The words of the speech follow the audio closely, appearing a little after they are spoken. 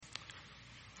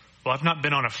Well, I've not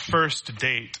been on a first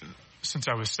date since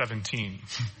I was 17.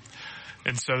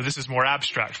 And so this is more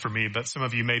abstract for me, but some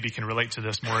of you maybe can relate to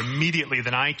this more immediately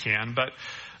than I can. But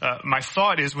my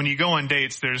thought is when you go on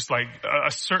dates, there's like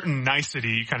a certain nicety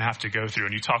you kind of have to go through.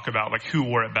 And you talk about like who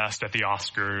wore it best at the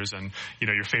Oscars and,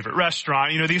 your favorite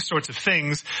restaurant, these sorts of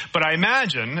things. But I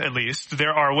imagine, at least,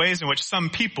 there are ways in which some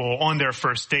people on their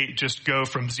first date just go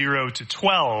from 0 to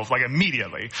 12, like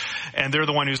immediately. And they're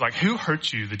the one who's like, who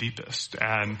hurt you the deepest?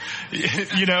 And,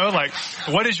 like,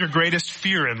 what is your greatest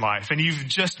fear in life? And you've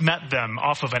just met them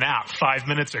off of an app 5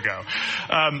 minutes ago.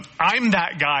 I'm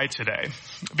that guy today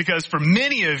because for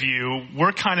many of you,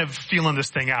 we're kind of feeling this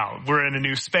thing out. We're in a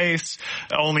new space,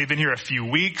 only been here a few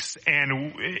weeks,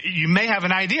 and you may have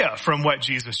an idea from what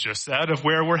Jesus just said of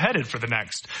where we're headed for the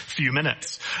next few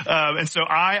minutes. And so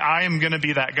I am going to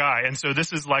be that guy. And so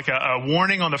this is like a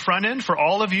warning on the front end for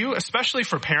all of you, especially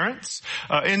for parents,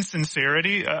 in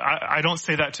sincerity. I don't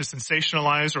say that to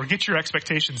sensationalize or get your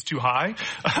expectations too high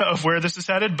of where this is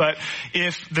headed, but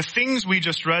if the things we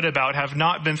just read about have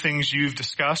not been things you've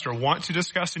discussed or want to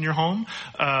discuss in your home,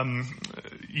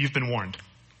 you've been warned.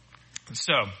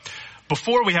 So,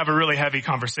 before we have a really heavy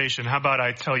conversation, how about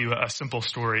I tell you a simple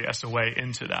story as a way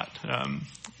into that?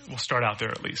 We'll start out there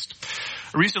at least.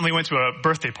 I recently went to a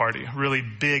birthday party, a really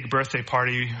big birthday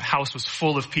party. House was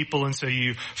full of people, and so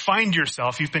you find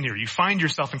yourself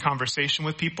in conversation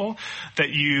with people that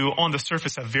you, on the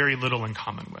surface, have very little in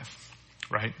common with.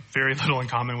 Right? Very little in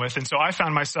common with. And so I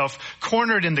found myself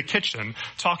cornered in the kitchen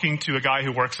talking to a guy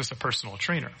who works as a personal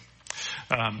trainer.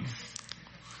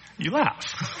 You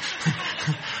laugh.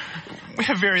 We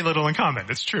have very little in common.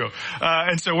 It's true.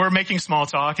 And so we're making small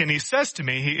talk, and he says to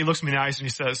me, he looks me in the eyes and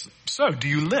he says, so, do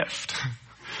you lift?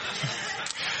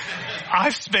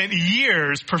 I've spent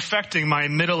years perfecting my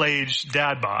middle-aged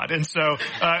dad bod. And so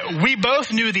we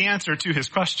both knew the answer to his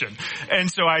question.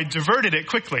 And so I diverted it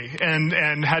quickly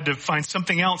and had to find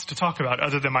something else to talk about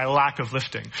other than my lack of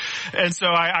lifting. And so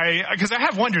because I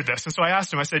have wondered this. And so I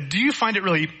asked him, I said, do you find it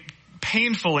really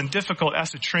painful and difficult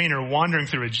as a trainer wandering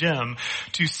through a gym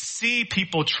to see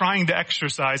people trying to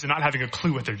exercise and not having a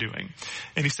clue what they're doing?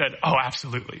 And he said, oh,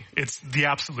 absolutely. It's the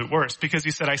absolute worst. Because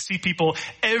he said, I see people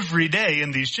every day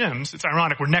in these gyms. It's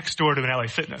ironic. We're next door to an LA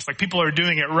Fitness. Like people are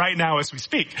doing it right now as we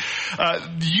speak.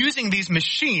 Using these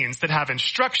machines that have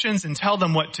instructions and tell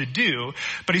them what to do.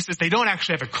 But he says they don't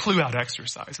actually have a clue how to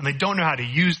exercise and they don't know how to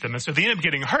use them. And so they end up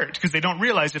getting hurt because they don't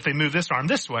realize if they move this arm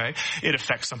this way, it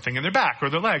affects something in their back or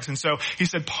their legs. And so he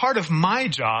said, part of my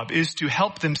job is to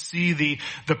help them see the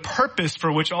purpose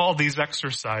for which all these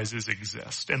exercises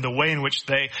exist and the way in which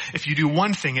if you do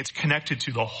one thing, it's connected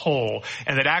to the whole,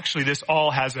 and that actually this all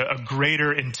has a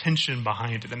greater intention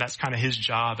behind it. And that's kind of his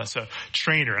job as a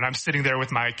trainer. And I'm sitting there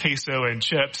with my queso and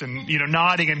chips and,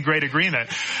 nodding in great agreement.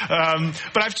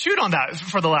 But I've chewed on that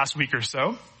for the last week or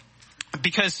so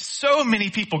because so many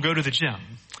people go to the gym.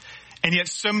 And yet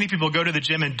so many people go to the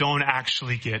gym and don't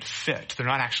actually get fit. They're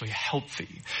not actually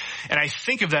healthy. And I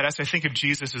think of that as I think of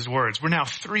Jesus' words. We're now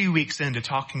 3 weeks into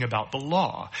talking about the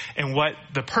law and what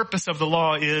the purpose of the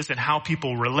law is and how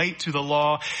people relate to the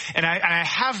law. And I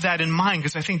have that in mind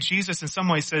because I think Jesus in some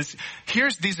ways says,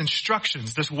 here's these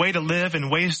instructions, this way to live and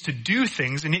ways to do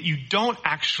things, and yet you don't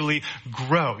actually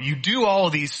grow. You do all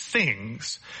these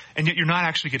things, and yet you're not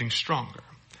actually getting stronger.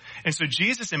 And so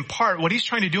Jesus, in part, what he's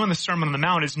trying to do in the Sermon on the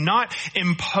Mount is not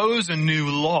impose a new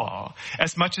law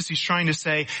as much as he's trying to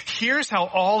say, here's how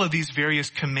all of these various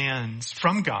commands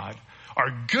from God are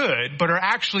good, but are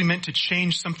actually meant to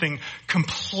change something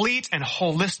complete and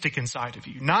holistic inside of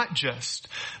you. Not just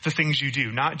the things you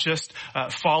do, not just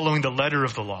following the letter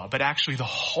of the law, but actually the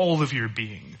whole of your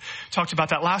being. Talked about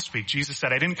that last week. Jesus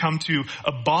said, I didn't come to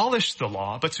abolish the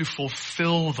law, but to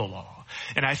fulfill the law.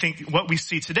 And I think what we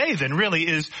see today then really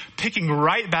is picking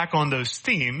right back on those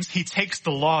themes. He takes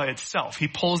the law itself. He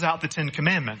pulls out the 10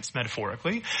 Commandments,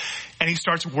 metaphorically, and he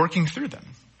starts working through them.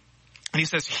 And he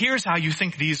says, here's how you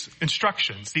think these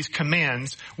instructions, these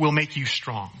commands will make you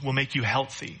strong, will make you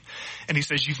healthy. And he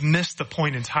says, you've missed the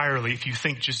point entirely if you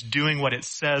think just doing what it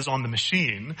says on the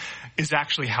machine is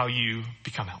actually how you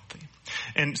become healthy.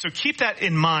 And so keep that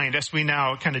in mind as we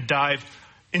now kind of dive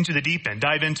into the deep end,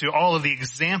 dive into all of the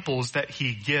examples that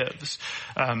he gives.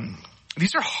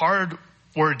 These are hard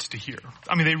words to hear.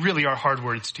 I mean, they really are hard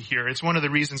words to hear. It's one of the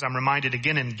reasons I'm reminded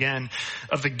again and again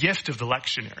of the gift of the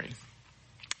lectionary.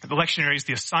 the lectionaries,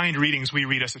 the assigned readings we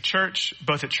read as a church,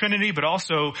 both at Trinity, but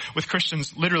also with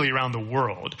Christians literally around the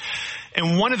world.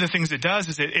 And one of the things it does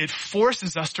is it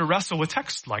forces us to wrestle with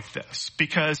texts like this,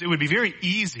 because it would be very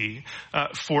easy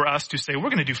for us to say, we're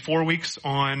going to do 4 weeks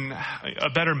on a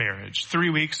better marriage, 3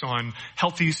 weeks on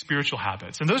healthy spiritual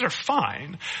habits. And those are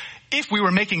fine. If we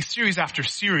were making series after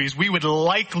series, we would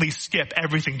likely skip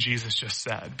everything Jesus just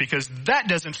said, because that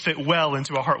doesn't fit well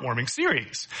into a heartwarming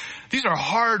series. These are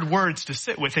hard words to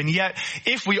sit with, and yet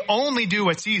if we only do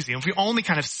what's easy, if we only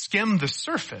kind of skim the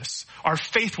surface, our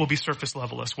faith will be surface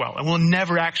level as well, and we'll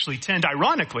never actually tend to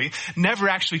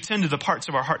the parts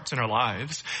of our hearts and our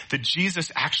lives that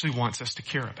Jesus actually wants us to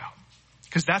care about.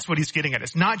 Because that's what he's getting at.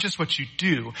 It's not just what you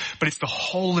do, but it's the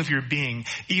whole of your being,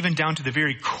 even down to the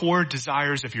very core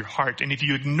desires of your heart. And if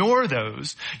you ignore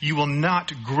those, you will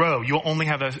not grow. You'll only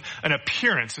have an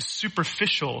appearance, a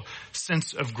superficial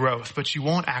sense of growth, but you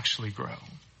won't actually grow.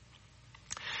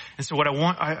 And so what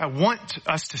I want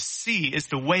us to see is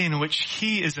the way in which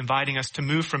he is inviting us to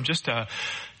move from just a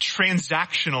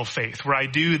transactional faith, where I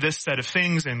do this set of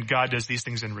things and God does these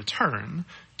things in return,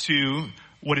 to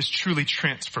what is truly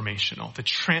transformational, the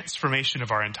transformation of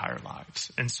our entire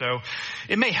lives. And so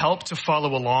it may help to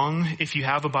follow along if you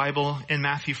have a Bible in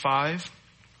Matthew 5.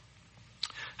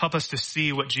 Help us to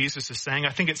see what Jesus is saying.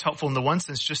 I think it's helpful in the one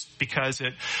sense just because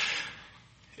it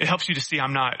helps you to see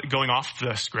I'm not going off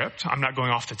the script. I'm not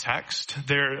going off the text.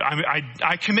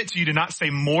 I commit to you to not say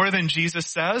more than Jesus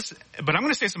says, but I'm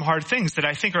going to say some hard things that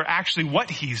I think are actually what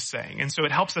he's saying. And so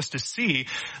it helps us to see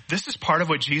this is part of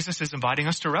what Jesus is inviting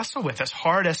us to wrestle with, as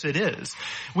hard as it is.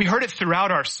 We heard it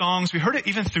throughout our songs. We heard it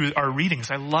even through our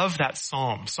readings. I love that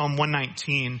Psalm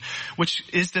 119, which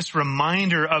is this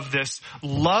reminder of this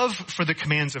love for the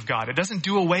commands of God. It doesn't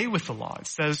do away with the law. It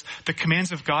says the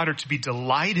commands of God are to be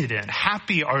delighted in.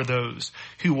 Happy are those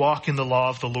who walk in the law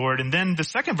of the Lord. And then the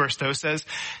second verse, though, says,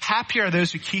 happy are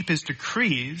those who keep his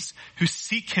decrees, who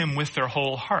seek him with their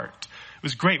whole heart. It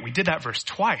was great. We did that verse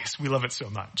twice. We love it so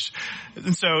much.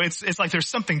 And so it's like there's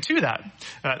something to that.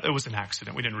 It was an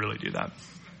accident. We didn't really do that.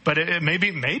 But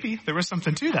maybe there was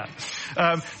something to that.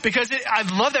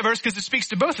 I love that verse because it speaks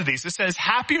to both of these. It says,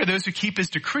 happy are those who keep his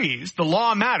decrees. The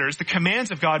law matters. The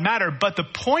commands of God matter. But the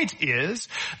point is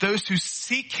those who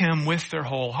seek him with their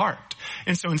whole heart.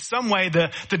 And so in some way,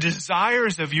 the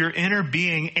desires of your inner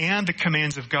being and the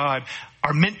commands of God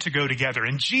are meant to go together.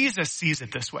 And Jesus sees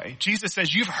it this way. Jesus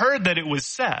says, you've heard that it was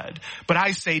said, but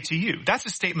I say to you. That's a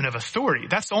statement of authority.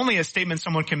 That's only a statement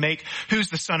someone can make who's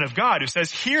the Son of God, who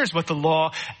says, here's what the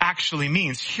law actually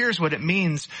means. Here's what it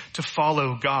means to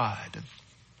follow God.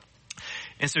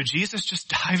 And so Jesus just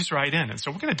dives right in. And so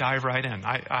we're going to dive right in.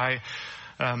 I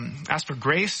ask for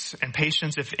grace and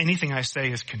patience. If anything I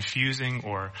say is confusing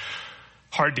or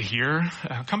hard to hear,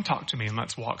 come talk to me and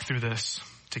let's walk through this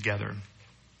together.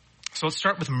 So let's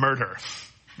start with murder.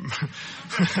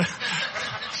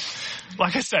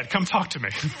 Like I said, come talk to me.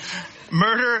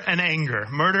 Murder and anger.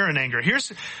 Murder and anger.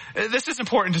 This is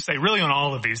important to say really on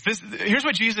all of these. Here's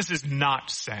what Jesus is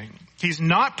not saying. He's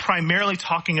not primarily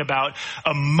talking about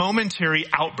a momentary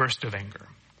outburst of anger,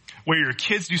 where your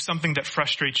kids do something that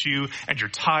frustrates you and you're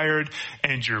tired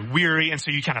and you're weary and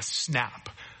so you kind of snap.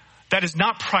 That is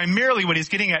not primarily what he's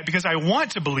getting at, because I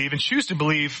want to believe and choose to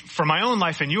believe for my own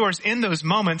life and yours, in those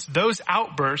moments, those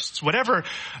outbursts, whatever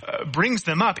brings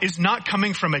them up, is not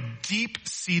coming from a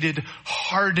deep-seated,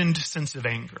 hardened sense of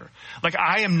anger. Like,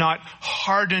 I am not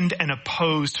hardened and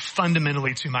opposed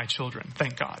fundamentally to my children,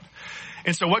 thank God.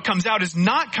 And so what comes out is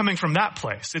not coming from that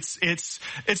place. It's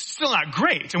still not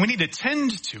great, and we need to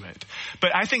tend to it.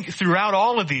 But I think throughout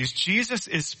all of these, Jesus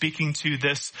is speaking to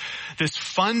this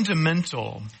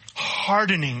fundamental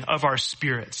hardening of our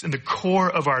spirits in the core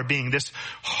of our being, this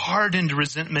hardened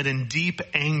resentment and deep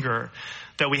anger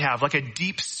that we have, like a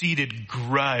deep-seated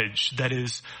grudge that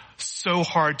is so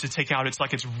hard to take out. It's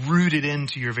like it's rooted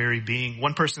into your very being.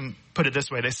 One person put it this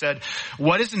way. They said,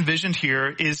 what is envisioned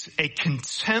here is a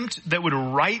contempt that would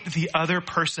write the other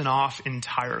person off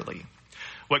entirely.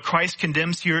 What Christ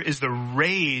condemns here is the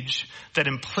rage that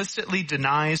implicitly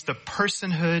denies the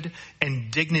personhood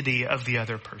and dignity of the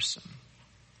other person.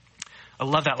 I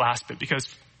love that last bit, because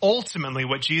ultimately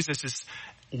what Jesus is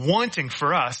wanting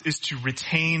for us is to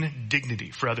retain dignity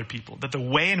for other people. That the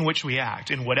way in which we act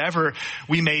in whatever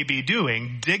we may be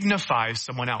doing dignifies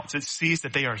someone else. It sees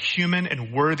that they are human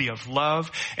and worthy of love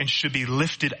and should be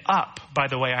lifted up by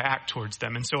the way I act towards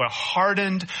them. And so a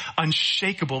hardened,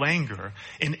 unshakable anger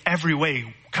in every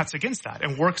way cuts against that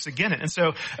and works against it.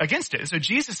 And so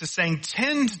Jesus is saying,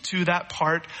 tend to that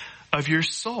part of your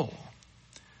soul.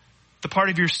 The part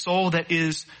of your soul that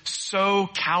is so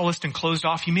calloused and closed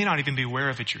off, you may not even be aware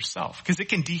of it yourself, because it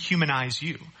can dehumanize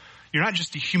you. You're not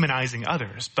just dehumanizing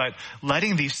others, but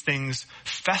letting these things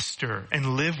fester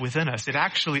and live within us. It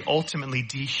actually ultimately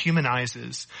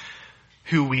dehumanizes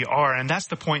who we are. And that's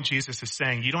the point Jesus is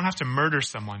saying. You don't have to murder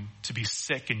someone to be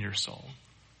sick in your soul.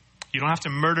 You don't have to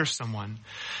murder someone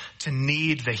to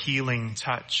need the healing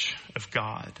touch of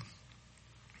God.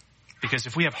 Because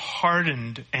if we have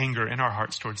hardened anger in our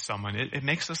hearts towards someone, it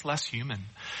makes us less human.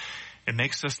 It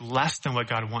makes us less than what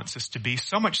God wants us to be,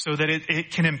 so much so that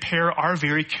it can impair our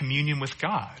very communion with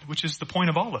God, which is the point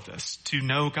of all of this, to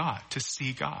know God, to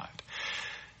see God.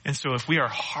 And so if we are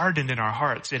hardened in our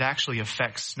hearts, it actually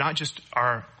affects not just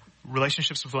our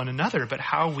relationships with one another, but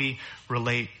how we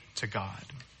relate to God.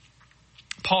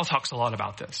 Paul talks a lot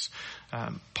about this.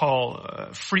 Paul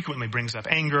frequently brings up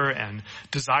anger and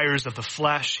desires of the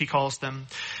flesh, he calls them.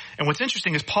 And what's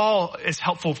interesting is Paul is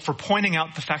helpful for pointing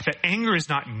out the fact that anger is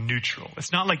not neutral.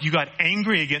 It's not like you got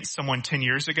angry against someone 10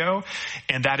 years ago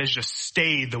and that has just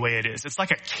stayed the way it is. It's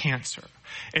like a cancer.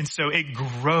 And so it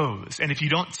grows. And if you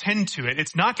don't tend to it,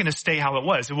 it's not going to stay how it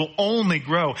was. It will only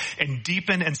grow and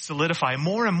deepen and solidify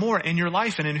more and more in your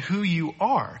life and in who you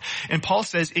are. And Paul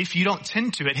says if you don't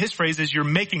tend to it, his phrase is you're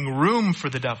making room for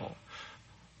the devil.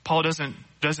 Paul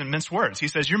doesn't mince words. He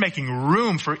says you're making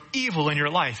room for evil in your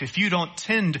life if you don't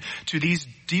tend to these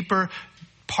deeper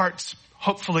parts,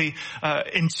 hopefully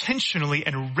intentionally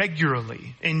and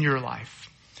regularly in your life.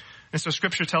 And so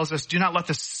Scripture tells us, do not let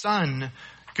the sun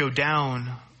go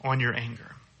down on your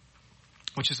anger,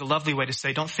 which is a lovely way to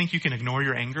say don't think you can ignore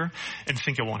your anger and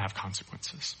think it won't have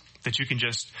consequences. That you can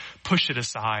just push it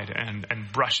aside and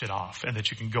brush it off, and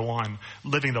that you can go on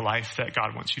living the life that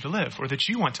God wants you to live, or that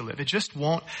you want to live. It just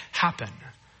won't happen.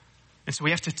 And so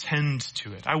we have to tend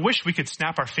to it. I wish we could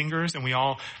snap our fingers and we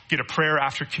all get a prayer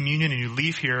after communion and you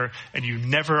leave here and you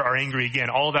never are angry again.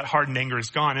 All of that hardened anger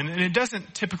is gone. And it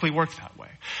doesn't typically work that way.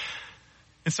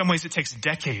 In some ways, it takes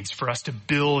decades for us to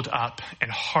build up and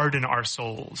harden our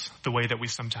souls the way that we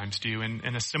sometimes do. And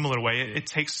in a similar way, it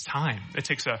takes time. It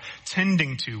takes a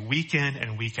tending to week in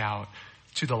and week out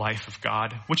to the life of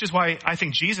God, which is why I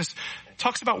think Jesus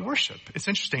talks about worship. It's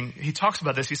interesting. He talks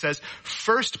about this. He says,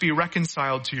 first be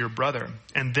reconciled to your brother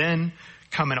and then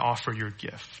come and offer your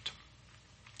gift.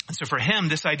 And so for him,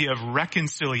 this idea of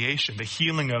reconciliation, the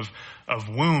healing of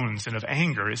wounds and of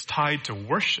anger is tied to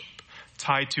worship.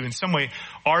 Tied to, in some way,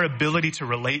 our ability to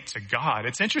relate to God.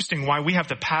 It's interesting why we have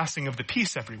the passing of the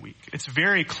peace every week. It's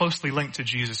very closely linked to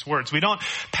Jesus' words. We don't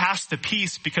pass the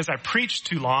peace because I preached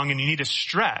too long and you need to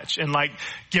stretch and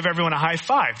give everyone a high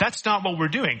five. That's not what we're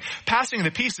doing. Passing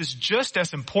the peace is just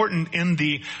as important in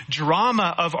the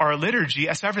drama of our liturgy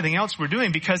as everything else we're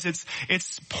doing, because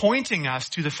it's pointing us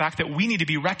to the fact that we need to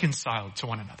be reconciled to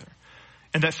one another.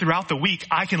 And that throughout the week,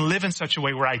 I can live in such a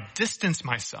way where I distance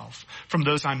myself from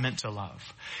those I'm meant to love.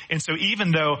 And so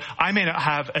even though I may not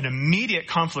have an immediate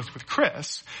conflict with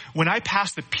Chris, when I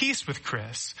pass the peace with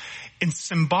Chris, and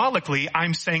symbolically,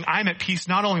 I'm saying I'm at peace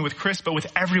not only with Chris, but with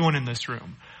everyone in this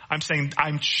room. I'm saying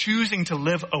I'm choosing to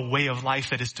live a way of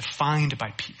life that is defined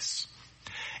by peace.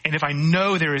 And if I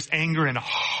know there is anger and a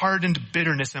hardened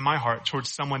bitterness in my heart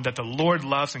towards someone that the Lord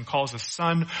loves and calls a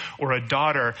son or a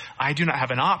daughter, I do not have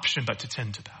an option but to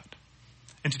tend to that.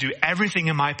 And to do everything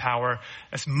in my power,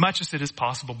 as much as it is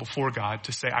possible before God,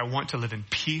 to say, I want to live in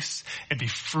peace and be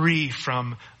free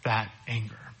from that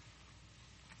anger.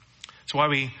 That's why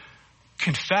we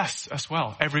confess as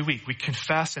well every week. We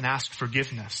confess and ask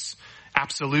forgiveness.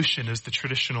 Absolution is the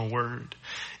traditional word.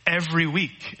 Every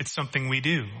week, it's something we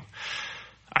do.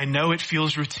 I know it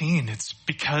feels routine. It's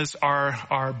because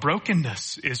our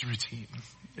brokenness is routine,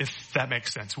 if that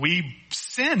makes sense. We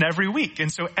sin every week. And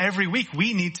so every week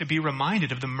we need to be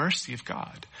reminded of the mercy of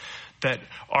God, that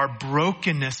our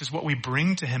brokenness is what we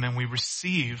bring to him and we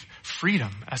receive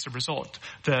freedom as a result.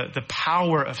 The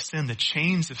power of sin, the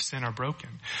chains of sin are broken.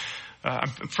 I'm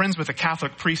friends with a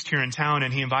Catholic priest here in town,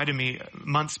 and he invited me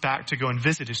months back to go and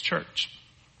visit his church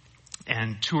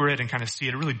and tour it and kind of see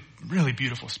it. A really, really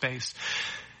beautiful space.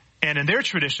 And in their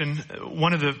tradition,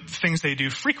 one of the things they do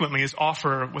frequently is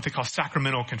offer what they call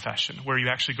sacramental confession, where you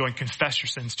actually go and confess your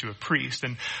sins to a priest.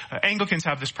 And Anglicans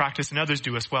have this practice, and others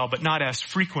do as well, but not as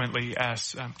frequently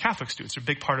as Catholics do. It's a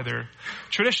big part of their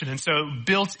tradition. And so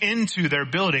built into their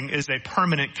building is a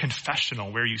permanent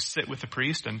confessional where you sit with the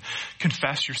priest and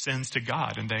confess your sins to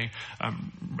God, and they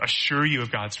assure you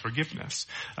of God's forgiveness.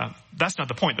 That's not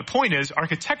the point. The point is,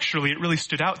 architecturally, it really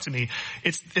stood out to me.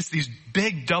 It's these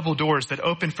big double doors that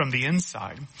open from the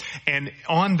inside, and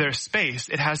on their space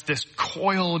it has this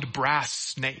coiled brass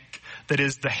snake that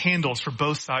is the handles for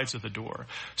both sides of the door,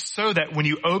 so that when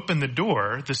you open the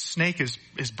door, the snake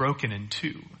is broken in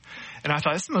two. And I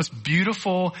thought, that's the most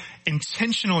beautiful,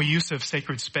 intentional use of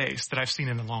sacred space that I've seen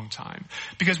in a long time.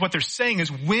 Because what they're saying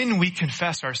is when we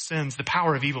confess our sins, the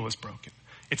power of evil is broken.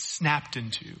 It's snapped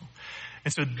in two.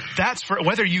 And so that's for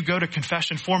whether you go to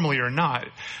confession formally or not,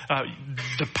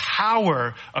 the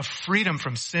power of freedom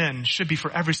from sin should be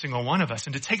for every single one of us.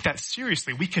 And to take that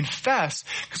seriously, we confess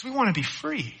because we want to be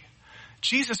free.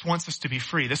 Jesus wants us to be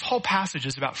free. This whole passage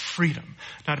is about freedom,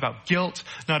 not about guilt,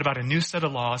 not about a new set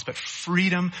of laws, but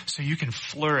freedom so you can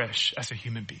flourish as a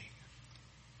human being.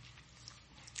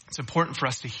 It's important for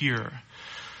us to hear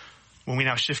when we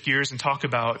now shift gears and talk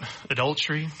about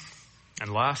adultery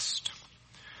and lust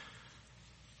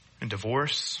and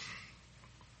divorce.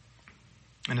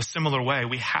 In a similar way,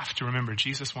 we have to remember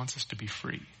Jesus wants us to be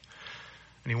free,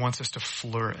 and he wants us to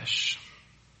flourish.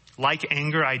 Like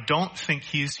anger, I don't think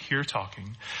he's here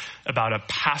talking about a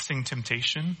passing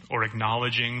temptation or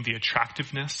acknowledging the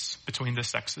attractiveness between the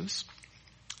sexes.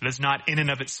 It is not in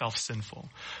and of itself sinful.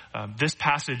 This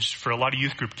passage for a lot of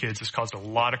youth group kids has caused a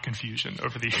lot of confusion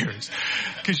over the years.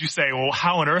 Because you say, well,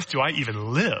 how on earth do I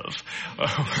even live?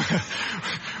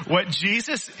 What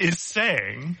Jesus is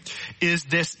saying is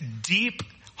this deep,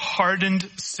 hardened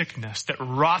sickness that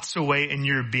rots away in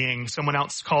your being. Someone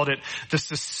else called it the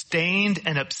sustained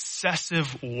and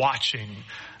obsessive watching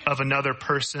of another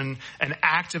person, an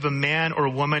act of a man or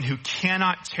woman who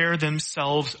cannot tear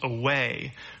themselves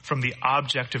away from the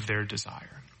object of their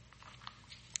desire.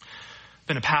 I've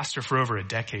been a pastor for over a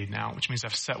decade now, which means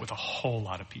I've sat with a whole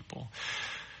lot of people.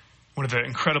 One of the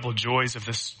incredible joys of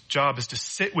this job is to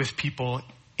sit with people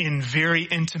in very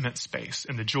intimate space,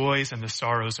 in the joys and the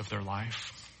sorrows of their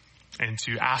life, and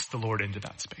to ask the Lord into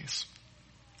that space.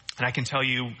 And I can tell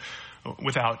you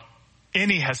without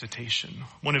any hesitation,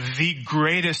 one of the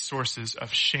greatest sources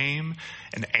of shame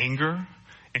and anger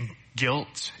and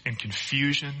guilt and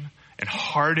confusion and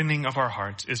hardening of our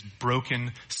hearts is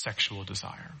broken sexual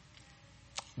desire.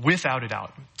 Without a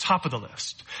doubt, top of the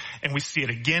list. And we see it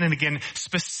again and again,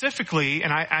 specifically,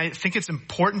 and I think it's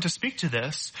important to speak to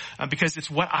this because it's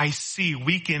what I see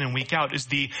week in and week out is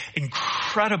the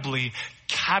incredibly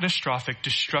catastrophic,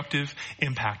 destructive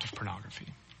impact of pornography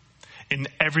in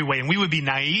every way. And we would be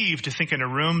naive to think in a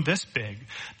room this big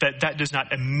that does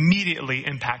not immediately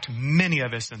impact many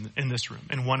of us in this room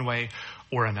in one way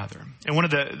or another.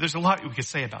 And there's a lot we could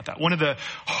say about that. One of the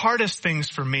hardest things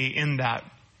for me in that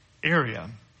area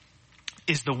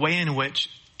is the way in which,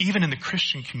 even in the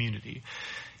Christian community,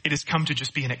 it has come to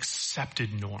just be an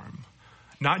accepted norm.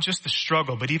 Not just the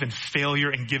struggle, but even failure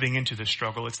and giving into the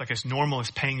struggle. It's like as normal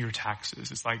as paying your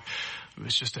taxes.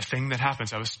 It's just a thing that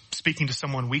happens. I was speaking to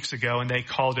someone weeks ago and they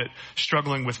called it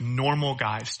struggling with normal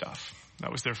guy stuff.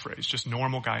 That was their phrase, just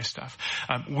normal guy stuff.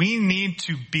 We need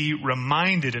to be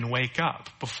reminded and wake up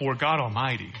before God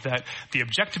Almighty that the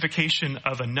objectification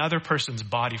of another person's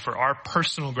body for our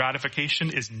personal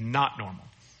gratification is not normal.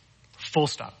 Full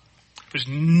stop. There's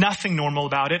nothing normal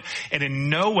about it. And in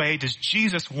no way does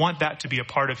Jesus want that to be a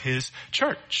part of his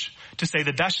church. To say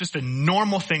that that's just a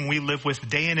normal thing we live with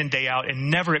day in and day out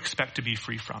and never expect to be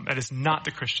free from. That is not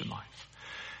the Christian life.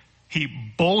 He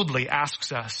boldly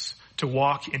asks us to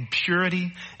walk in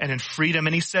purity and in freedom.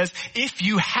 And he says, if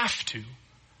you have to,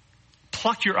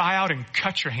 pluck your eye out and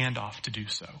cut your hand off to do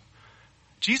so.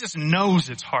 Jesus knows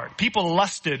it's hard. People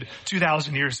lusted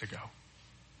 2,000 years ago.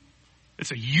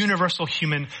 It's a universal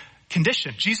human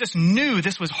condition. Jesus knew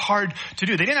this was hard to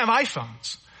do. They didn't have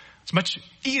iPhones. It's much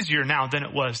easier now than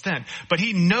it was then. But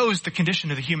he knows the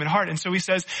condition of the human heart. And so he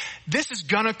says, this is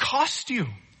going to cost you.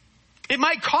 It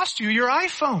might cost you your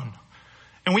iPhone.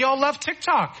 And we all love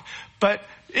TikTok. But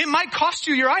it might cost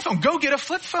you your iPhone. Go get a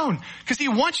flip phone because he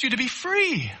wants you to be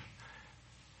free.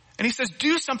 And he says,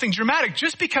 do something dramatic.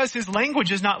 Just because his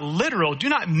language is not literal, do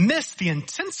not miss the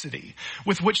intensity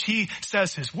with which he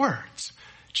says his words.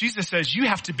 Jesus says you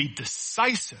have to be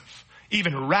decisive,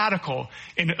 even radical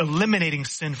in eliminating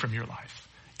sin from your life.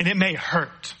 And it may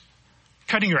hurt.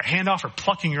 Cutting your hand off or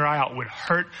plucking your eye out would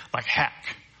hurt like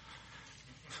heck.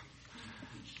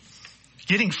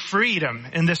 Getting freedom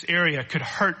in this area could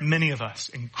hurt many of us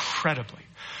incredibly.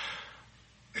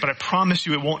 But I promise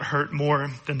you it won't hurt more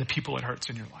than the people it hurts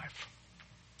in your life.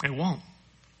 It won't.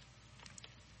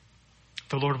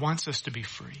 The Lord wants us to be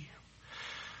free.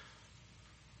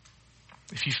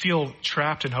 If you feel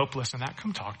trapped and hopeless in that,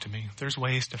 come talk to me. There's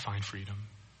ways to find freedom.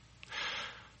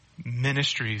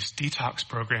 Ministries, detox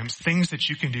programs, things that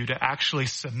you can do to actually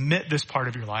submit this part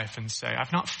of your life and say,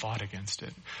 I've not fought against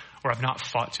it, or I've not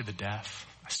fought to the death.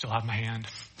 I still have my hand,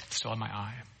 I still have my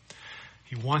eye.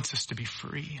 He wants us to be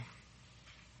free.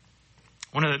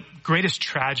 One of the greatest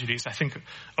tragedies, I think,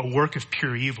 a work of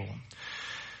pure evil,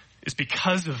 is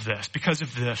because of this, because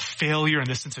of the failure and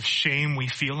the sense of shame we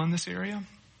feel in this area,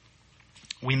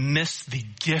 we miss the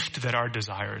gift that our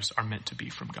desires are meant to be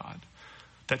from God.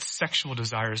 That sexual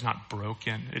desire is not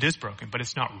broken. It is broken, but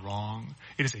it's not wrong.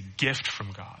 It is a gift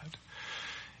from God.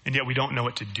 And yet we don't know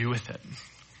what to do with it.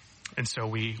 And so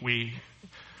we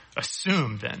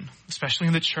assume then, especially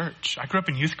in the church, I grew up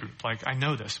in youth group, like I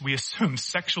know this, we assume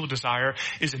sexual desire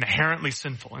is inherently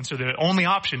sinful. And so the only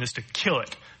option is to kill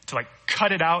it, to like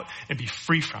cut it out and be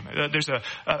free from it. There's a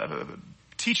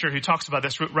teacher who talks about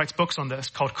this, writes books on this,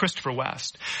 called Christopher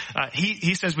West.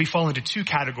 He says we fall into two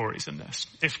categories in this.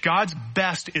 If God's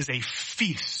best is a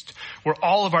feast where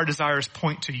all of our desires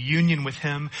point to union with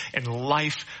him and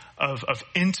life of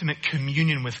intimate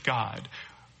communion with God,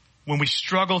 when we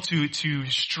struggle to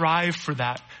strive for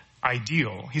that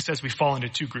ideal, he says we fall into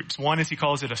two groups. One is, he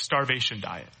calls it a starvation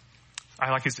diet. I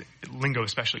like his lingo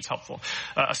especially, it's helpful.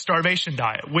 A starvation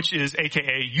diet, which is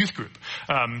AKA youth group,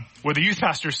 where the youth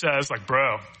pastor says, like,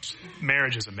 bro,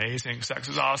 marriage is amazing, sex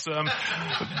is awesome,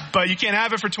 but you can't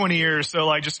have it for 20 years, so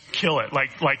like just kill it.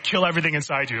 Like kill everything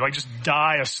inside you. Like just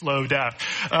die a slow death.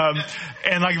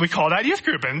 And like we call that youth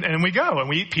group, and we go and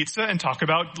we eat pizza and talk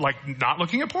about like not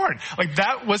looking at porn. Like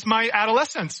that was my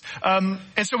adolescence. And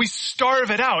so we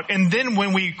starve it out. And then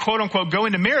when we quote unquote go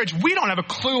into marriage, we don't have a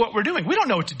clue what we're doing. We don't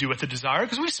know what to do with the desire,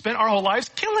 because we've spent our whole lives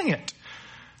killing it,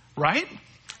 right?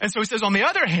 And so he says, on the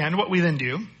other hand, what we then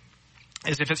do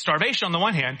is, if it's starvation on the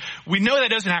one hand, we know that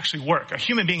doesn't actually work. A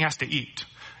human being has to eat.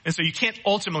 And so you can't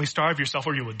ultimately starve yourself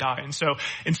or you will die. And so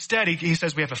instead, he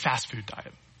says we have a fast food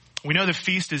diet. We know the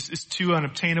feast is too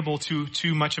unobtainable,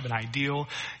 too much of an ideal.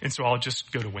 And so I'll just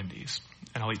go to Wendy's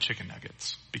and I'll eat chicken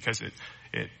nuggets because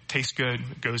it tastes good,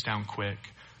 it goes down quick,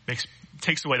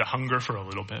 takes away the hunger for a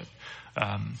little bit.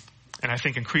 And I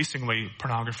think increasingly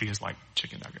pornography is like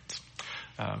chicken nuggets.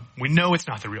 We know it's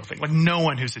not the real thing. Like no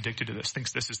one who's addicted to this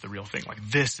thinks this is the real thing. Like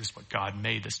this is what God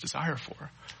made this desire for.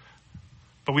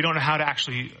 But we don't know how to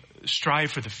actually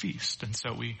strive for the feast. And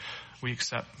so we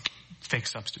accept fake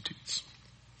substitutes.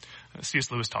 C.S.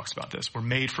 Lewis talks about this. We're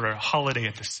made for a holiday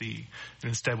at the sea. And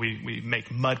instead we make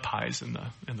mud pies in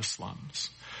the slums.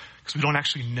 Because we don't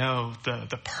actually know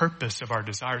the purpose of our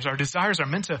desires. Our desires are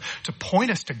meant to point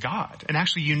us to God and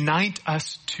actually unite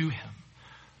us to him.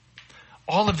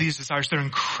 All of these desires, they're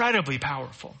incredibly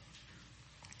powerful.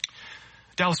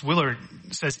 Dallas Willard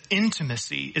says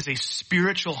intimacy is a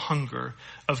spiritual hunger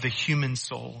of the human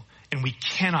soul, and we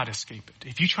cannot escape it.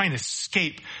 If you try and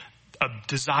escape a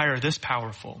desire this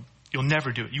powerful, you'll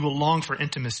never do it. You will long for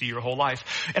intimacy your whole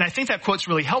life. And I think that quote's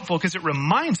really helpful because it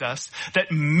reminds us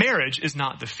that marriage is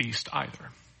not the feast either.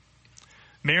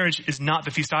 Marriage is not the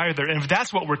feast either. And if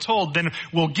that's what we're told, then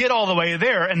we'll get all the way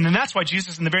there. And then that's why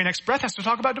Jesus in the very next breath has to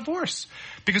talk about divorce.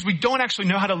 Because we don't actually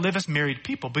know how to live as married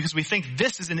people. Because we think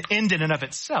this is an end in and of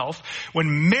itself,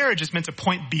 when marriage is meant to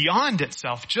point beyond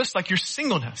itself, just like your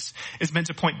singleness is meant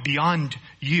to point beyond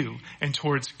you and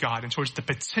towards God and towards the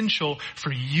potential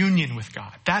for union with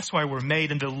God. That's why we're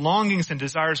made. And the longings and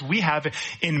desires we have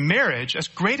in marriage, as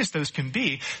great as those can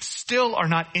be, still are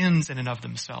not ends in and of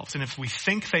themselves. And if we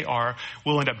think they are,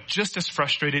 we'll end up just as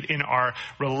frustrated in our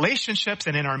relationships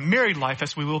and in our married life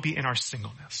as we will be in our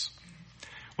singleness.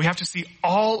 We have to see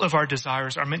all of our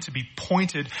desires are meant to be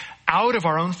pointed out of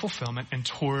our own fulfillment and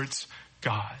towards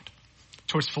God,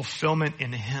 towards fulfillment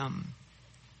in him.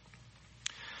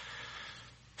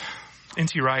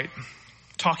 N.T. Wright,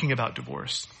 talking about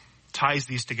divorce, ties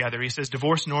these together. He says,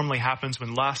 divorce normally happens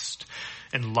when lust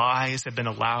and lies have been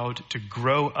allowed to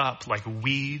grow up like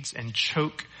weeds and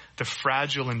choke the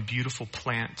fragile and beautiful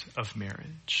plant of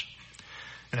marriage.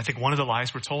 And I think one of the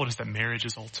lies we're told is that marriage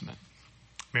is ultimate.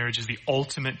 Marriage is the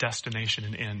ultimate destination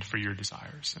and end for your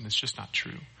desires. And it's just not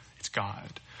true. It's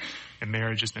God. And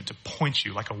marriage is meant to point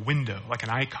you like a window, like an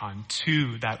icon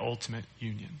to that ultimate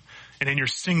union. And in your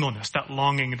singleness, that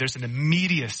longing, there's an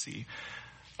immediacy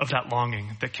of that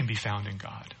longing that can be found in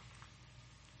God.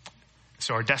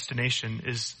 So our destination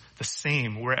is the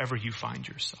same wherever you find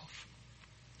yourself.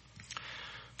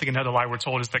 I think another lie we're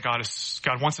told is that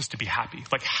God wants us to be happy.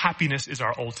 Like happiness is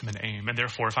our ultimate aim. And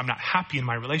therefore, if I'm not happy in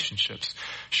my relationships,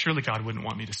 surely God wouldn't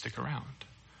want me to stick around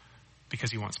because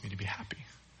he wants me to be happy.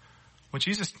 Well,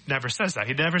 Jesus never says that.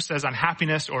 He never says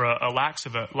unhappiness or a lack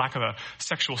of a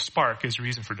sexual spark is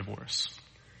reason for divorce.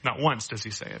 Not once does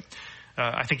he say it.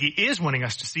 I think he is wanting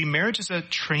us to see marriage as a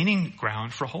training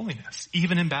ground for holiness,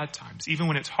 even in bad times, even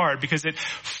when it's hard, because it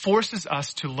forces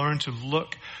us to learn to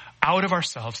look out of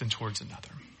ourselves and towards another.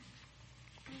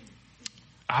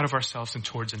 Out of ourselves and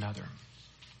towards another.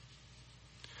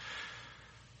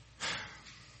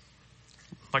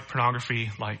 like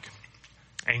pornography, like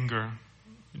anger.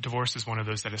 Divorce is one of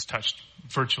those that has touched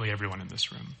virtually everyone in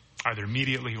this room, either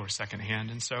immediately or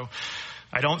secondhand. And so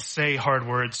I don't say hard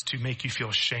words to make you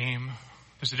feel shame.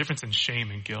 There's a difference in shame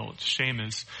and guilt. Shame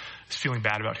is feeling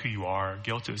bad about who you are.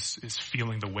 Guilt is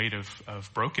feeling the weight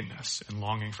of brokenness and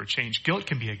longing for change. Guilt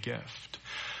can be a gift.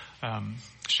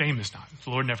 Shame is not. The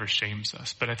Lord never shames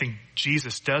us. But I think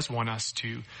Jesus does want us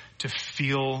to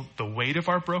feel the weight of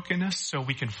our brokenness so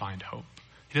we can find hope.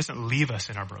 He doesn't leave us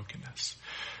in our brokenness,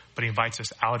 but he invites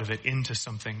us out of it into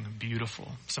something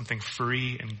beautiful, something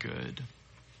free and good.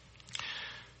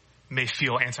 May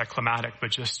feel anticlimactic,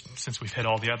 but just since we've hit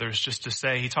all the others, just to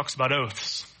say, he talks about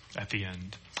oaths at the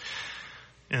end.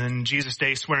 In Jesus'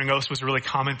 day, swearing oaths was a really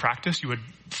common practice. You would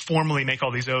formally make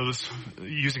all these oaths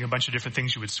using a bunch of different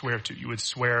things you would swear to. You would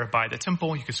swear by the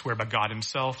temple. You could swear by God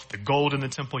himself, the gold in the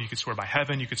temple. You could swear by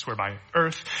heaven. You could swear by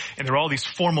earth. And there are all these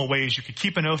formal ways you could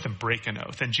keep an oath and break an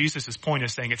oath. And Jesus' point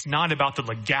is saying it's not about the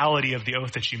legality of the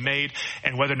oath that you made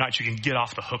and whether or not you can get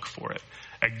off the hook for it.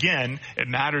 Again, it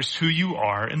matters who you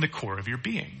are in the core of your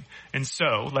being. And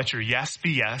so let your yes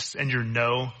be yes and your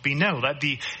no be no. Let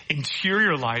the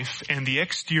interior life and the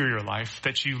exterior life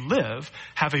that you live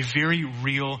have a very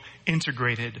real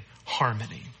integrated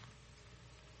harmony.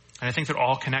 And I think they're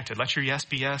all connected. Let your yes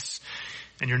be yes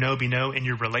and your no be no in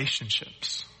your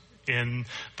relationships, in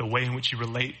the way in which you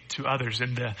relate to others,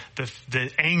 in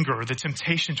the anger, the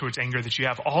temptation towards anger that you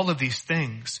have. All of these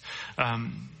things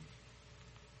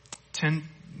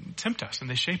tempt us and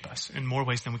they shape us in more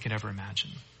ways than we can ever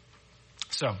imagine.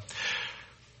 So,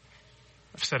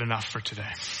 I've said enough for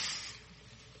today.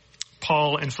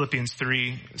 Paul in Philippians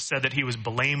 3 said that he was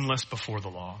blameless before the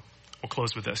law. We'll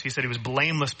close with this. He said he was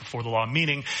blameless before the law,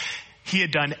 meaning he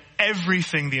had done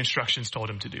everything the instructions told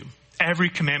him to do. Every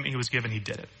commandment he was given, he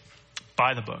did it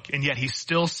by the book. And yet he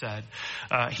still said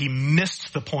he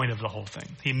missed the point of the whole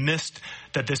thing. He missed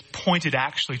that this pointed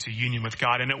actually to union with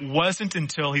God. And it wasn't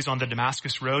until he's on the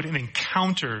Damascus road and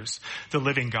encounters the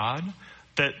living God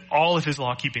that all of his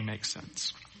law keeping makes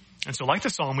sense. And so like the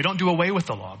psalm, we don't do away with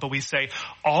the law, but we say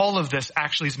all of this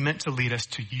actually is meant to lead us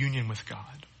to union with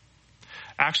God.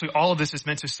 Actually, all of this is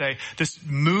meant to say, this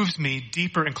moves me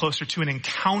deeper and closer to an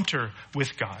encounter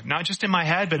with God. Not just in my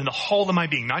head, but in the whole of my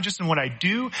being. Not just in what I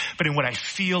do, but in what I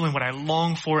feel and what I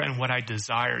long for and what I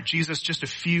desire. Jesus, just a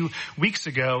few weeks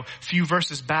ago, few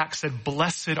verses back, said,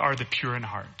 "Blessed are the pure in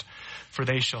heart, for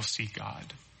they shall see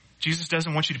God." Jesus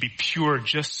doesn't want you to be pure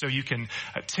just so you can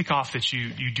tick off that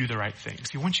you do the right things.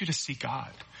 He wants you to see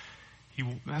God.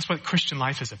 That's what Christian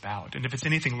life is about. And if it's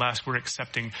anything less, we're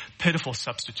accepting pitiful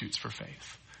substitutes for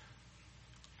faith.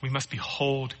 We must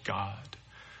behold God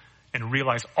and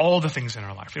realize all the things in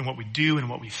our life and what we do and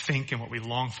what we think and what we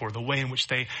long for, the way in which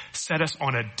they set us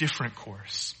on a different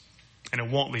course. And it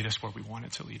won't lead us where we want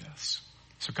it to lead us.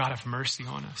 So God, have mercy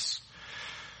on us.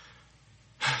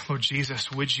 Lord Jesus,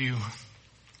 would you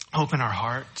open our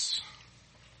hearts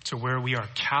to where we are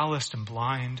calloused and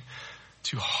blind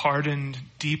to hardened,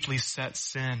 deeply set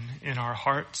sin in our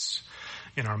hearts,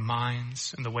 in our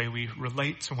minds, in the way we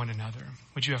relate to one another.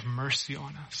 Would you have mercy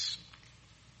on us?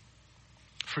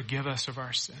 Forgive us of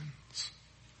our sins.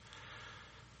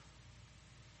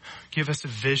 Give us a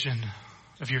vision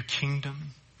of your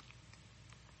kingdom,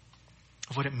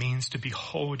 of what it means to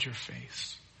behold your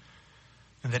face.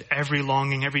 And that every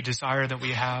longing, every desire that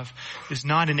we have is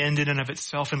not an end in and of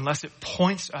itself unless it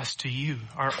points us to you,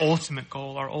 our ultimate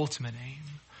goal, our ultimate aim.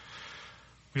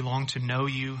 We long to know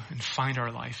you and find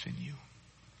our life in you.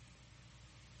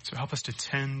 So help us to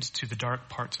tend to the dark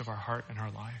parts of our heart and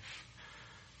our life.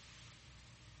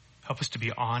 Help us to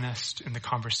be honest in the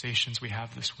conversations we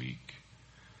have this week.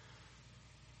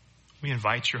 We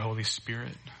invite your Holy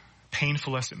Spirit,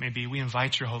 painful as it may be, we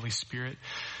invite your Holy Spirit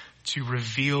to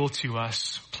reveal to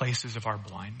us places of our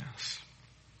blindness.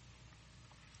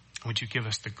 Would you give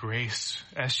us the grace,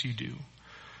 as you do,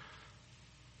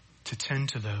 to tend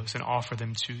to those and offer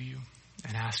them to you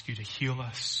and ask you to heal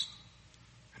us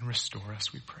and restore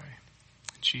us, we pray.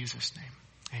 In Jesus' name,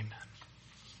 amen.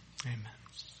 Amen.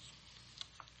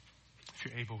 If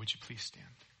you're able, would you please stand?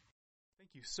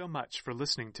 Thank you so much for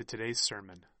listening to today's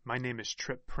sermon. My name is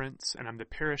Tripp Prince, and I'm the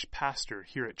parish pastor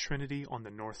here at Trinity on the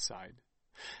North Side.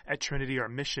 At Trinity, our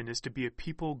mission is to be a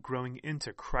people growing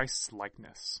into Christ's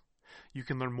likeness. You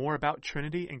can learn more about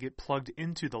Trinity and get plugged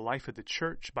into the life of the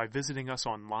church by visiting us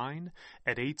online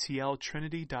at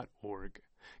atltrinity.org.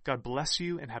 God bless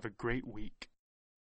you and have a great week.